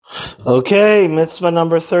Okay, mitzvah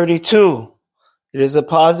number 32. It is a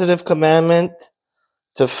positive commandment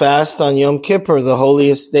to fast on Yom Kippur, the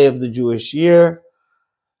holiest day of the Jewish year.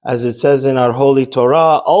 As it says in our Holy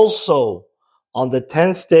Torah, also on the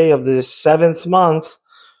 10th day of the 7th month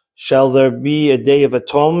shall there be a day of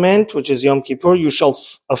atonement, which is Yom Kippur. You shall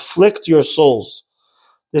afflict your souls.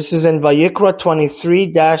 This is in Vayikra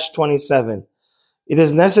 23-27. It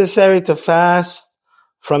is necessary to fast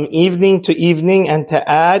from evening to evening and to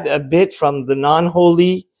add a bit from the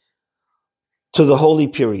non-holy to the holy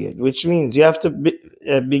period, which means you have to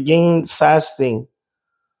begin fasting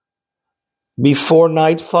before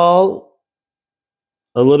nightfall,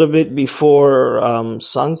 a little bit before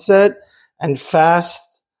sunset, and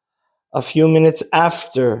fast a few minutes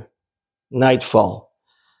after nightfall.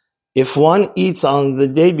 If one eats on the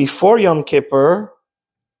day before Yom Kippur,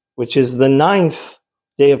 which is the 9th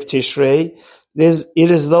day of Tishrei, it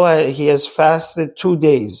is though he has fasted 2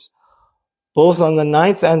 days, both on the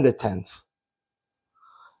 9th and the 10th.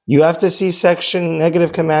 You have to see section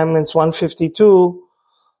Negative Commandments 152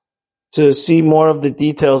 to see more of the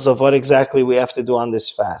details of what exactly we have to do on this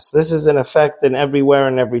fast. This is in effect in everywhere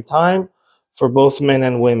and every time for both men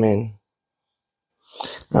and women.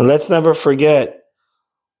 And let's never forget,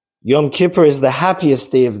 Yom Kippur is the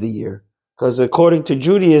happiest day of the year, because according to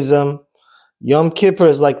Judaism, Yom Kippur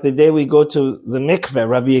is like the day we go to the mikveh.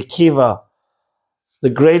 Rabbi Akiva,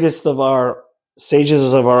 the greatest of our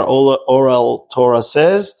sages of our oral Torah,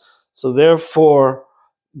 says. So therefore,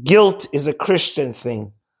 guilt is a Christian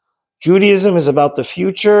thing. Judaism is about the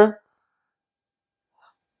future.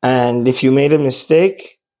 And if you made a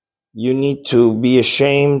mistake, you need to be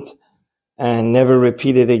ashamed and never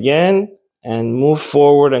repeat it again and move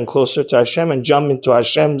forward and closer to Hashem and jump into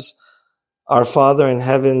Hashem's, our Father in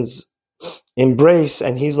heaven's embrace,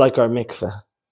 and He's like our mikveh.